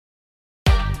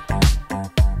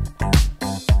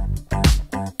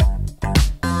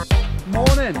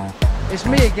It's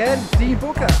me again, Dean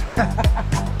Booker.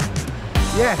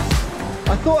 Yes,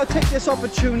 I thought I'd take this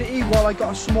opportunity while I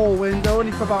got a small window,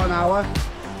 only for about an hour.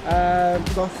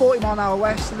 We've got 40-mile-an-hour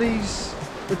westerlies.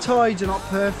 The tides are not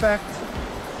perfect.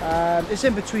 It's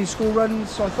in between school runs,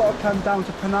 so I thought I'd come down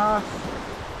to Penarth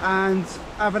and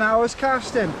have an hour's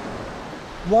casting.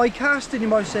 Why casting, you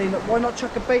might say? Why not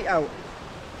chuck a bait out?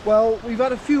 Well, we've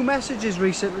had a few messages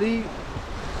recently.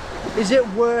 Is it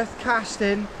worth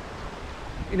casting,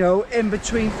 you know, in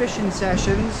between fishing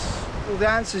sessions? Well, the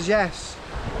answer is yes,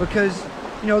 because,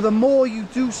 you know, the more you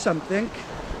do something,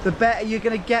 the better you're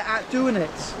going to get at doing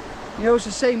it. You know, it's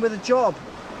the same with a job.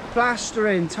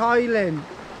 Plastering, tiling,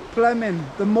 plumbing,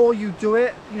 the more you do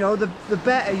it, you know, the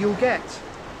better you'll get.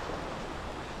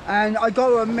 And I got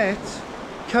to admit,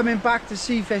 coming back to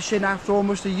sea fishing after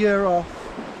almost a year off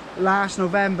last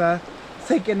November,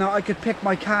 thinking that I could pick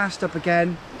my cast up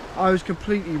again, I was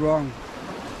completely wrong.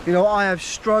 You know, I have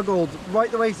struggled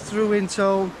right the way through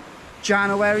until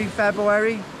January,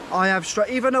 February. I have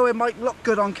struggled, even though it might look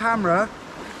good on camera,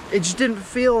 it just didn't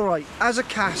feel right. As a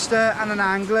caster and an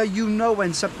angler, you know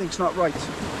when something's not right.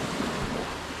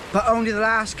 But only the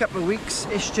last couple of weeks,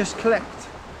 it's just clicked.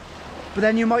 But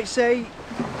then you might say,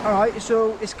 all right,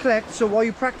 so it's clicked, so why are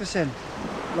you practicing?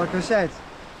 Like I said,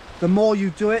 the more you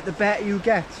do it, the better you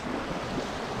get.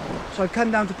 So I've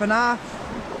come down to Penarth,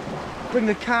 bring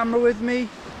the camera with me.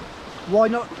 Why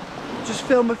not just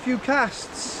film a few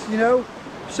casts, you know?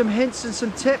 Some hints and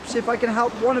some tips. If I can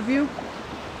help one of you,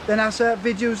 then that's a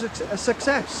video's a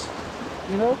success,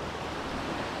 you know?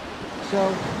 So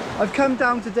I've come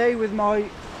down today with my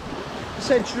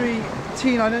Century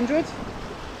T900.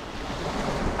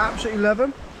 Absolutely love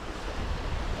them.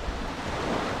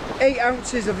 8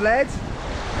 ounces of lead,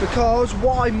 because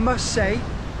what I must say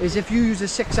is if you use a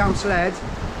 6-ounce lead,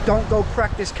 don't go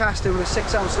practice casting with a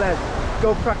 6-ounce lead.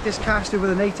 Go practice casting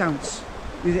with an 8-ounce.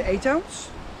 Use an 8-ounce?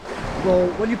 Well,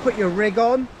 when you put your rig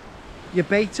on, your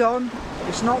bait on,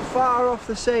 it's not far off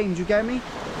the same, do you get me?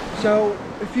 So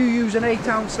if you use an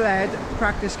 8-ounce lead,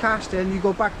 practice casting, you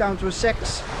go back down to a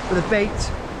 6 with a bait,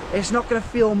 it's not going to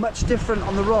feel much different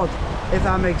on the rod, if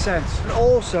that makes sense. And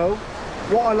also,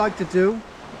 what I like to do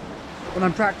when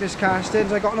I'm practice casting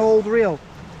is I got an old reel.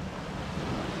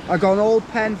 I got an old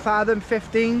Penn Fathom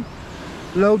 15,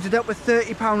 loaded up with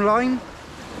 30-pound line.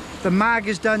 The mag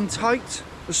is done tight,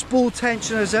 the spool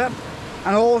tensioner's up,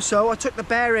 and also I took the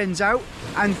bearings out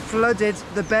and flooded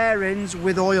the bearings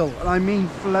with oil, and I mean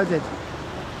flooded.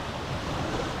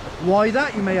 Why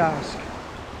that, you may ask?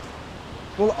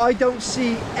 Well, I don't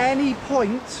see any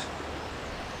point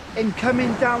in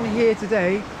coming down here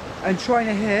today and trying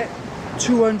to hit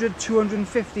 200,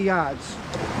 250 yards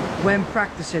when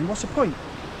practicing. What's the point?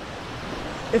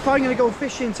 If I'm going to go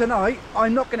fishing tonight,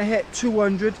 I'm not going to hit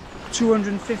 200,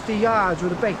 250 yards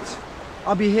with a bait.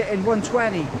 I'll be hitting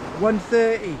 120,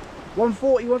 130,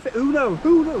 140, 150, who knows,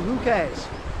 who cares,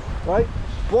 right?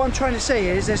 What I'm trying to say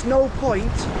is there's no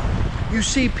point you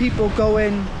see people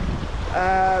going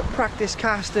practice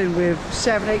casting with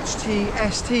 7HT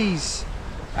STs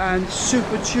and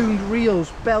super tuned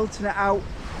reels, belting it out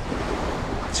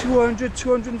 200,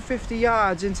 250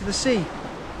 yards into the sea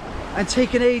and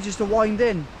taking ages to wind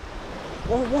in.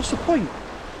 Well, what's the point?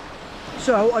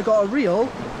 So I got a reel,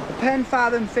 a Penn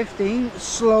Fathom 15,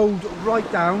 slowed right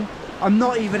down. I'm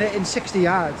not even hitting 60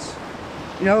 yards.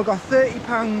 You know, I've got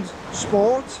 30-pound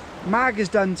sport, mag is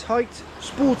done tight,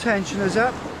 spool tensioner's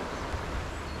up,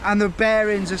 and the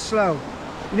bearings are slow.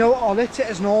 You know what, I'll hit it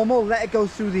as normal, let it go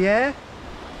through the air,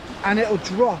 and it'll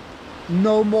drop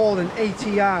no more than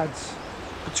 80 yards.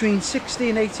 Between 60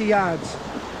 and 80 yards.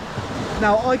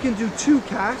 Now I can do 2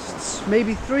 casts,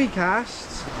 maybe 3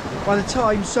 casts, by the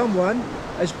time someone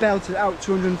has belted out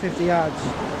 250 yards.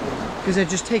 Because they're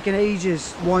just taking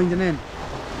ages winding in.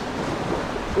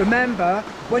 Remember,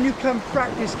 when you come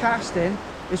practice casting,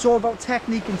 it's all about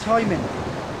technique and timing.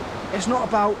 It's not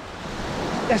about,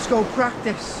 let's go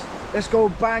practice, let's go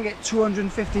bang it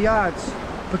 250 yards.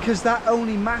 Because that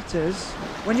only matters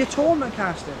when you're tournament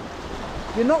casting.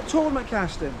 You're not tournament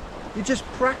casting, you're just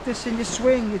practicing your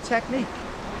swing, your technique,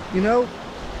 you know?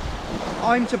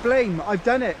 I'm to blame, I've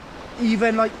done it.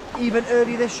 Even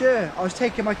early this year, I was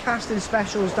taking my casting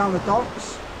specials down the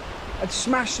docks. I'd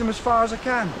smash them as far as I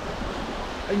can.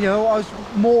 And, you know, I was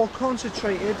more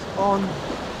concentrated on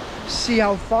see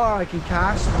how far I can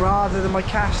cast rather than my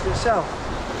cast itself.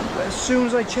 But as soon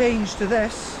as I changed to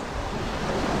this,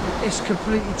 it's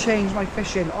completely changed my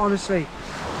fishing, honestly.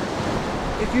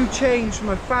 If you change from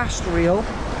a fast reel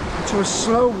to a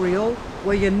slow reel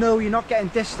where you know you're not getting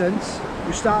distance,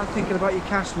 you start thinking about your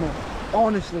cast more.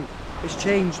 Honestly, it's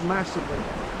changed massively.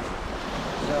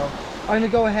 So I'm going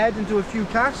to go ahead and do a few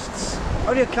casts,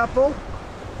 only a couple,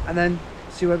 and then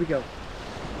see where we go.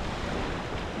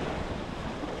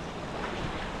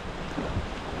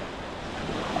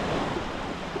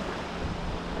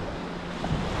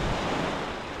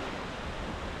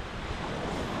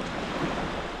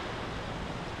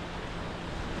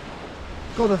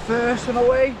 Got the first one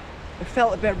away. It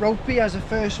felt a bit ropey, as the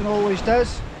first one always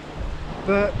does,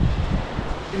 but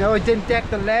you know, I didn't deck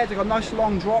the lead. I got a nice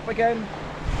long drop again.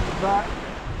 But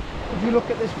if you look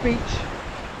at this beach,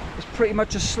 it's pretty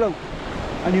much a slope,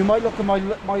 and you might look at my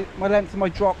length of my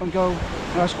drop and go,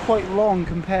 that's quite long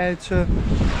compared to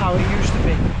how it used to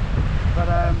be, but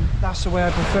that's the way I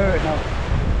prefer it now.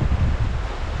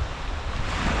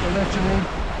 So literally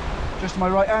just to my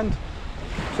right hand.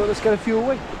 So let's get a few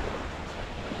away.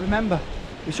 Remember,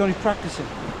 it's only practicing.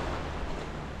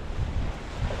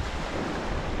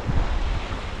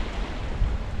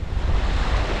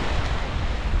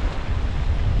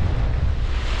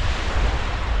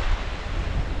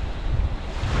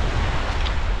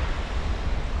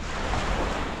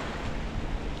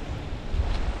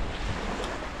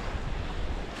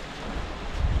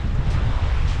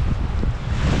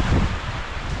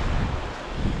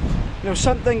 You know,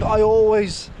 something I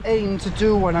always aim to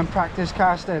do when I'm practice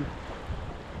casting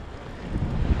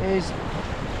is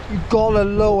you've got to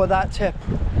lower that tip.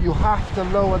 You have to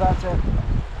lower that tip.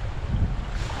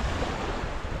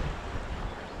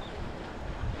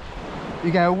 You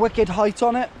get a wicked height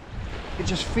on it, it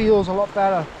just feels a lot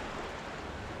better.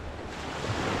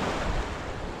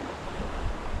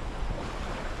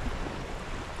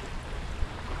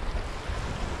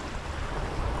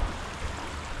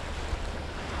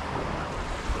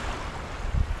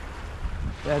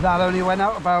 Yeah, that only went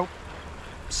out about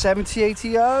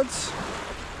 70-80 yards.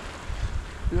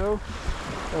 You know,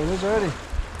 oh, it is early.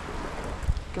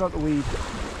 Get out the weed.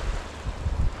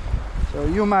 So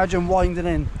you imagine winding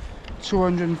in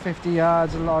 250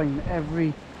 yards of line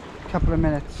every couple of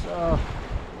minutes. Oh,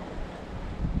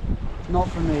 not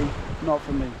for me, not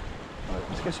for me. Right,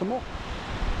 let's get some more.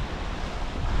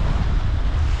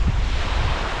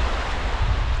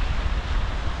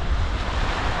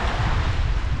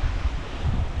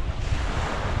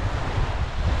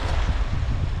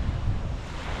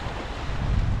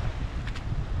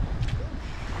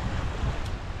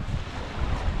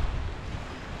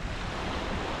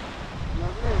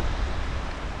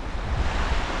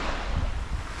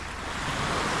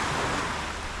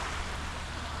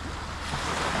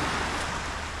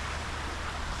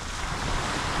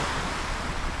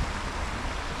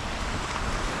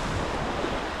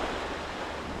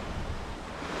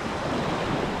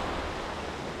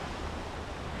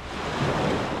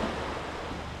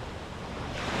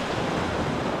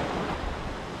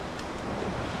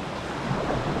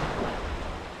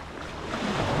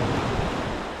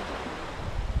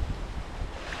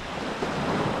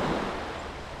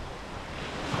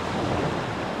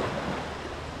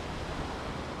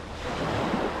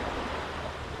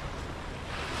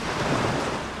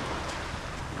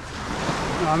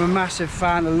 I'm a massive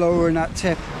fan of lowering that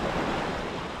tip.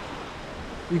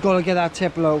 You've got to get that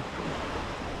tip low.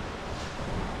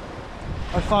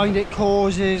 I find it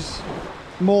causes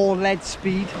more lead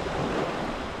speed,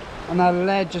 and that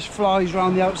lead just flies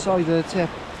around the outside of the tip.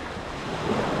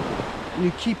 And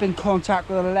you keep in contact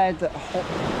with the lead the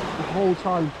whole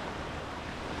time.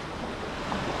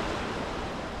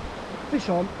 Fish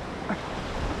on.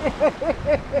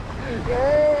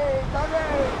 Yay, done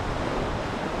it!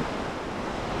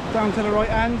 Down to the right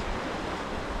hand.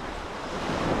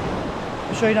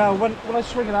 I'll show you now, when I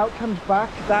swing it out, it comes back,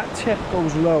 that tip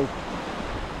goes low.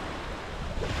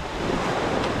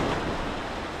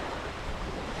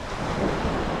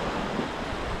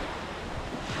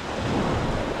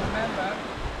 Remember,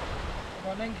 I've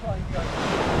got an incline going.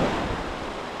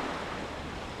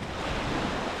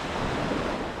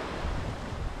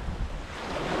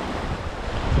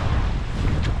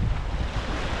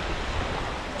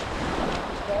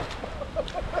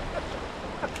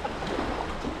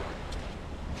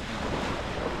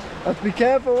 Have to be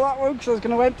careful with that one, because I was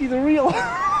going to empty the reel.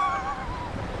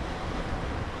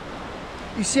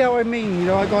 You see how I mean? You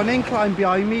know, I got an incline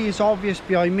behind me, it's obvious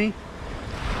behind me.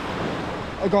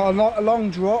 I got a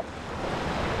long drop,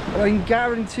 but I can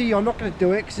guarantee you I'm not going to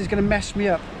do it because it's going to mess me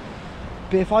up.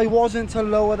 But if I wasn't to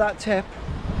lower that tip,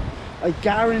 I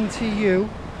guarantee you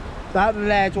that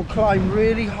lead will climb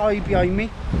really high behind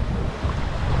me.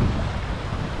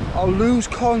 I'll lose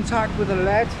contact with the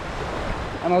lead,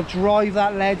 and I'll drive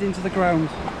that lead into the ground.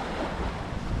 Oh,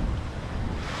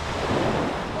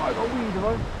 I got weed, have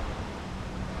I?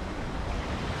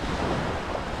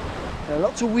 Yeah,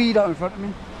 lots of weed out in front of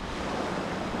me.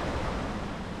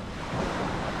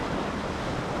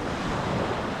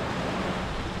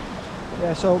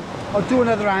 Yeah, so I'll do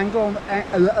another angle.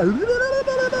 I'll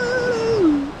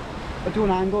do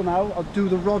an angle now. I'll do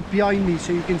the rod behind me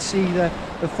so you can see the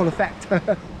full effect.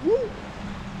 Woo!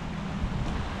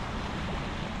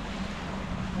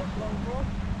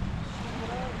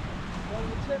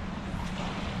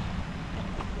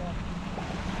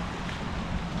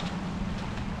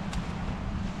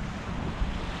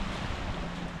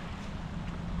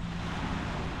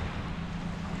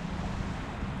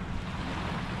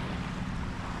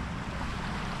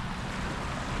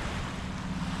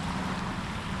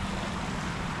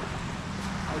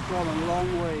 I've gone a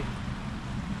long way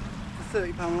for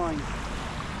 £30 line.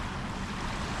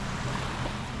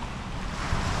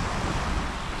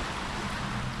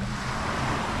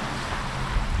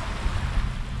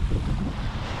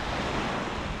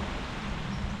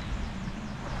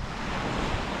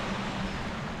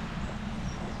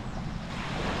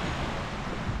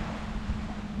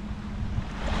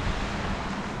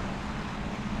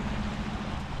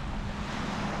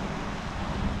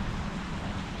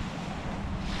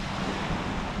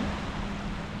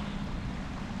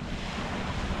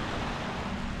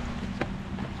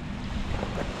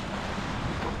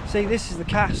 See, this is the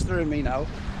caster in me now.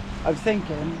 I'm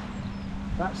thinking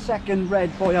that second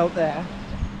red buoy out there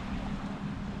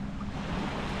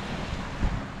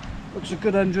looks a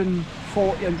good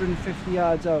 140, 150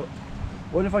 yards out.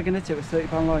 Wonder if I can hit it with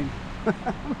 £30 line.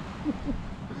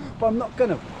 But I'm not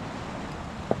gonna,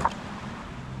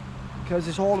 because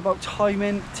it's all about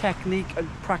timing, technique and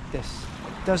practice.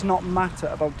 It does not matter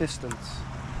about distance.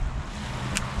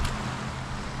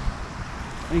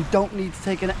 And you don't need to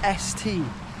take an ST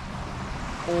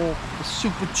or a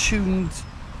super tuned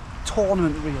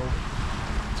tournament reel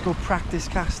to go practice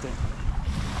casting.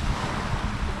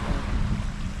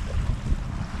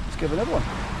 Let's give another one.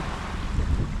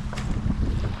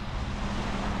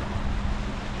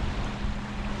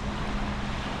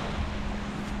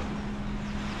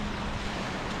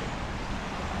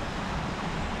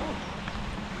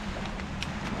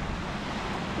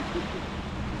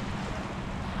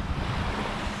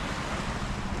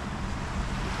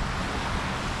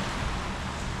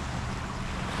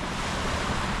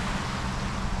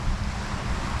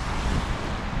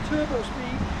 Turbo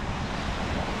speed.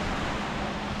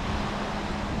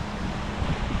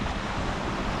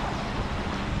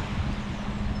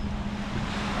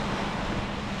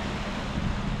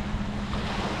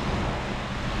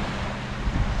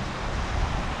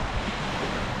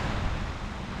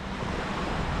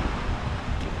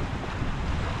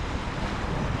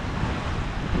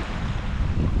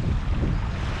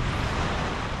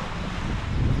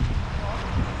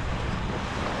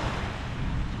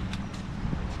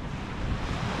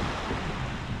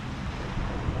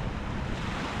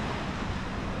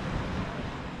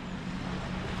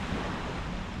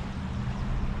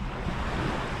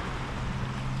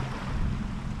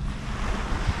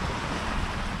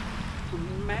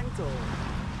 Mental.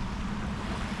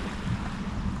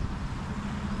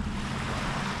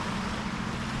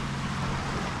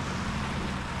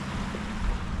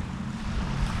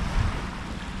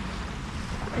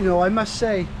 You know, I must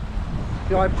say, you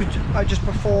know, I just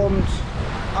performed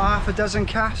half a dozen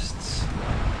casts.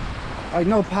 I had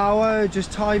no power,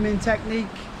 just timing, technique,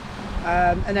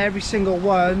 and every single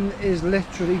one is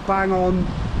literally bang on,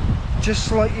 just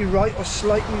slightly right or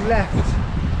slightly left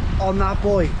on that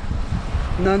buoy.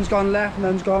 None's gone left,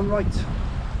 none's gone right.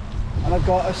 And I've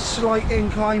got a slight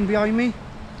incline behind me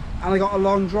and I got a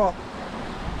long drop.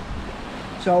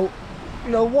 So,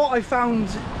 you know, what I found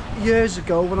years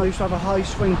ago when I used to have a high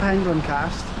swing pendulum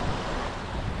cast,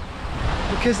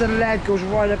 because the lead goes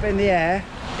right up in the air,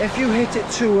 if you hit it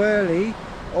too early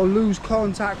or lose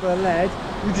contact with the lead,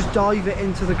 you just dive it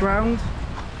into the ground.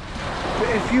 But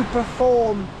if you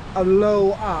perform a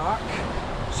low arc,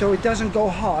 so it doesn't go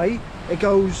high, it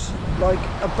goes like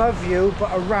above you but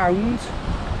around,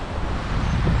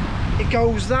 it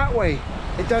goes that way,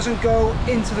 it doesn't go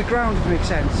into the ground, if it makes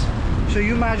sense. So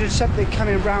you imagine something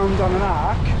coming round on an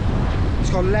arc, it's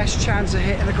got less chance of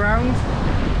hitting the ground,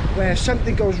 where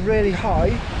something goes really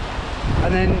high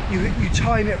and then you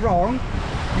time it wrong,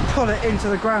 you pull it into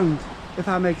the ground, if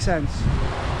that makes sense.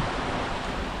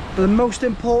 But the most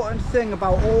important thing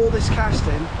about all this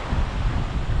casting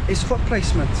is foot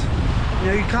placement. You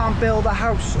know, you can't build a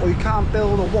house or you can't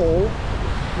build a wall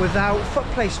without foot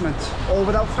placement or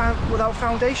without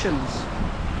foundations,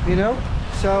 you know.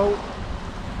 So,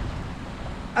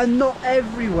 and not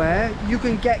everywhere you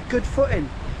can get good footing.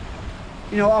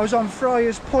 You know, I was on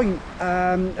Friars Point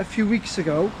a few weeks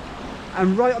ago,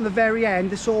 and right on the very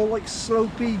end it's all like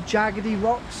slopey, jaggedy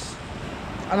rocks,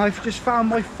 and I've just found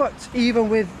my foot, even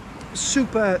with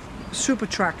super super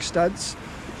track studs,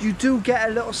 you do get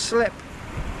a little slip,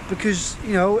 because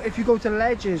you know, if you go to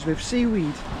ledges with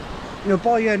seaweed, you know,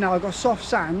 by here now I've got soft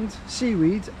sand,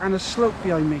 seaweed and a slope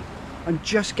behind me. I'm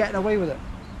just getting away with it,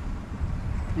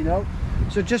 you know.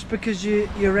 So just because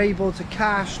you're able to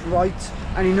cast right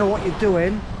and you know what you're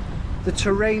doing, the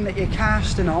terrain that you're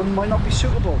casting on might not be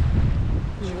suitable.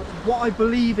 What I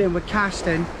believe in with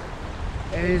casting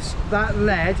is that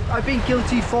lead. I've been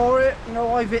guilty for it, you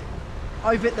know. I've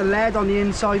hit the lead on the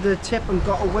inside of the tip and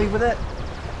got away with it,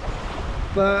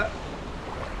 but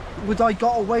would I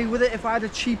got away with it if I had a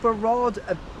cheaper rod,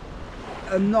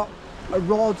 a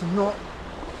rod not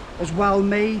as well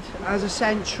made as a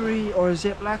Century or a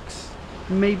Ziplex?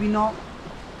 Maybe not.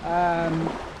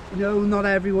 You know, not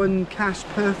everyone casts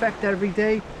perfect every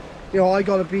day. You know, I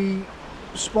gotta be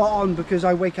spot on because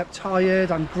I wake up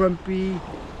tired, I'm grumpy,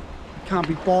 can't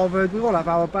be bothered. We all have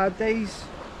our bad days,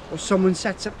 or someone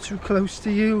sets up too close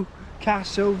to you,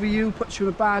 casts over you, puts you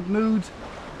in a bad mood,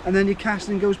 and then your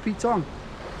casting goes piton.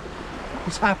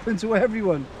 It's happened to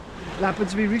everyone. It happened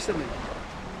to me recently.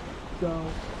 So,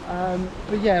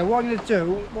 but yeah, what I'm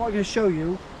going to show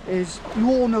you is, you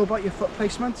all know about your foot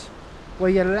placement, where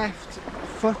your left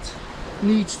foot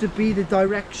needs to be the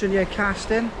direction you're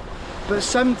casting. But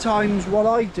sometimes what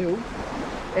I do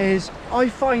is I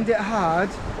find it hard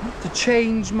to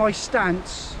change my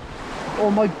stance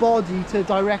or my body to the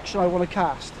direction I want to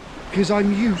cast, because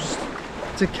I'm used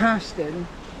to casting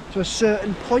to a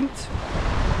certain point.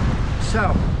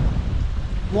 So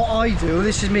what I do,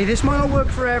 this is me, this might not work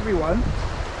for everyone.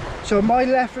 So my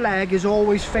left leg is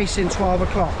always facing 12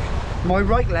 o'clock. My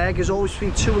right leg is always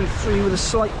between 2 and 3 with a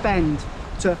slight bend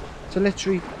to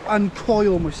literally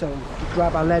uncoil myself, to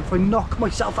grab our lead if I knock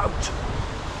myself out.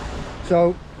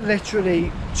 So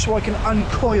literally, so I can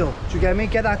uncoil, do you get me?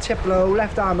 Get that tip low,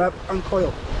 left arm up,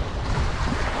 uncoil.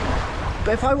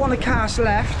 But if I want to cast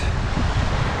left,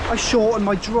 I shorten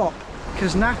my drop,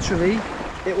 because naturally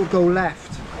it will go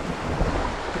left,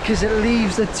 because it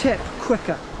leaves the tip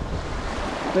quicker.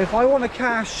 But if I want to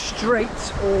cast straight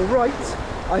or right,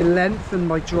 I lengthen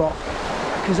my drop,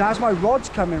 because as my rod's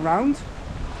coming round,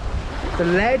 the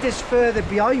lead is further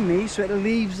behind me, so it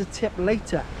leaves the tip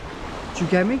later. Do you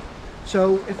get me?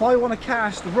 So if I want to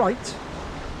cast right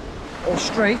or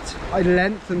straight, I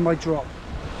lengthen my drop.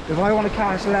 If I want to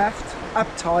cast left, up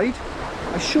tide,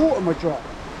 I shorten my drop.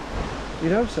 You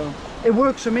know, so it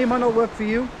works for me, it might not work for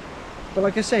you. But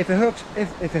like I say, if it works,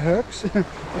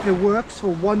 if it works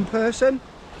for one person,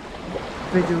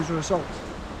 videos are result.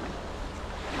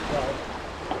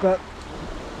 But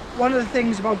one of the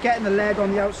things about getting the lead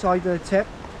on the outside of the tip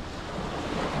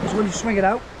is when you swing it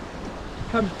out,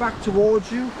 it comes back towards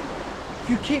you. If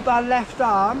you keep that left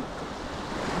arm,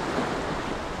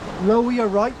 lower your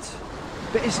right.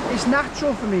 But it's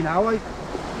natural for me now.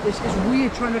 It's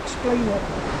weird trying to explain it.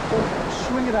 But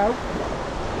swing it out.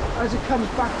 As it comes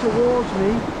back towards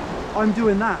me, I'm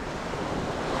doing that.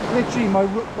 Literally, my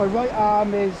right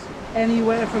arm is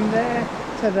anywhere from there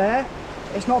to there.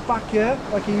 It's not back here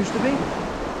like it used to be.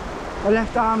 My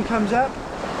left arm comes up,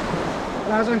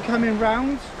 and as I'm coming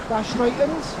round, that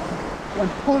straightens, and I'm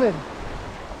pulling.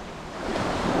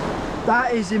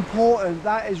 That is important.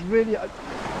 That is really,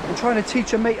 I'm trying to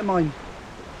teach a mate of mine.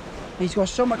 He's got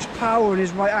so much power in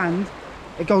his right hand,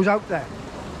 it goes out there.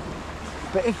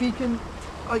 But if he can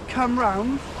like come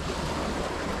round,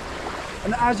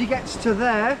 and as he gets to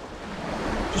there,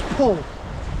 just pull.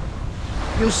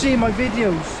 You'll see in my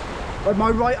videos, like my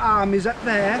right arm is up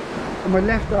there and my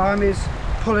left arm is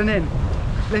pulling in,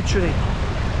 literally.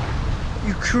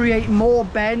 You create more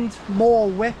bend, more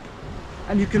whip,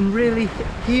 and you can really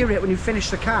hear it when you finish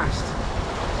the cast.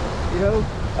 You know,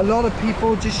 a lot of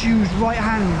people just use right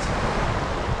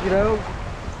hand. You know,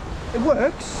 it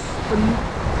works, but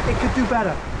it could do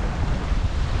better.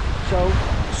 So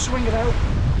swing it out,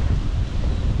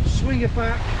 swing it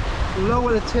back,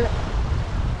 lower the tip,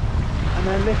 and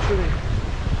then literally,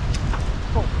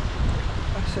 oh,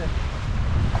 that's it.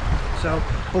 So,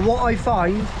 but what I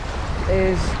find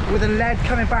is with the lead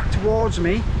coming back towards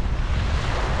me,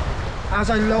 as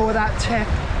I lower that tip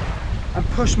and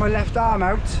push my left arm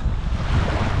out,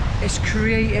 it's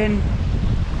creating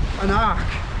an arc.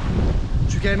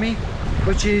 Do you get me?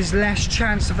 Which is less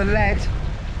chance of the lead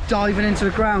diving into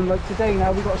the ground. Like today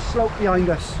now, we've got a slope behind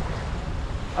us,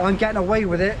 and I'm getting away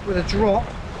with it with a drop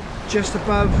just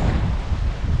above.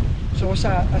 So what's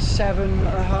that? A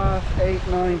 7.5, 8,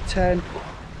 9, 10,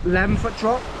 11 foot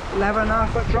drop, 11.5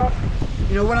 foot drop.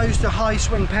 You know, when I used to high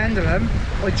swing pendulum,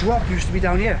 my drop used to be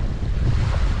down here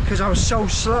because I was so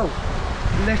slow.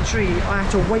 Literally, I had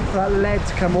to wait for that lead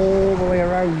to come all the way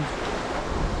around.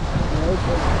 You know,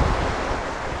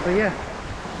 But yeah,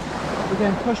 we're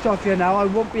getting pushed off here now. I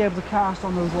won't be able to cast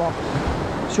on those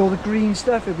rocks. So all the green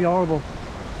stuff, it'd be horrible.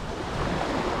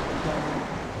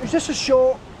 It's just a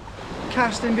short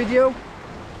casting video.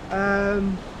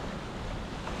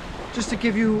 Just to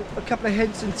give you a couple of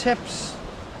hints and tips.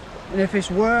 And if it's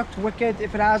worked, wicked.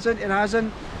 If it hasn't, it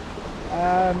hasn't.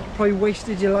 Probably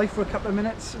wasted your life for a couple of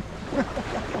minutes.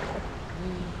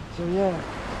 So yeah,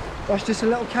 that's just a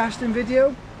little casting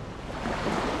video.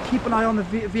 Keep an eye on the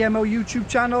VMO YouTube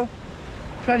channel.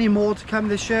 Plenty more to come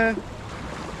this year.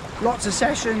 Lots of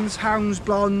sessions, hounds,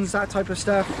 blondes, that type of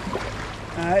stuff.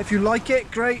 If you like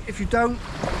it, great. If you don't,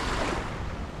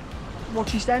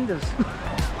 watch EastEnders.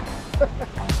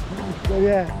 So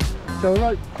yeah, so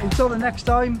right, until the next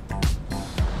time,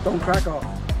 don't crack off.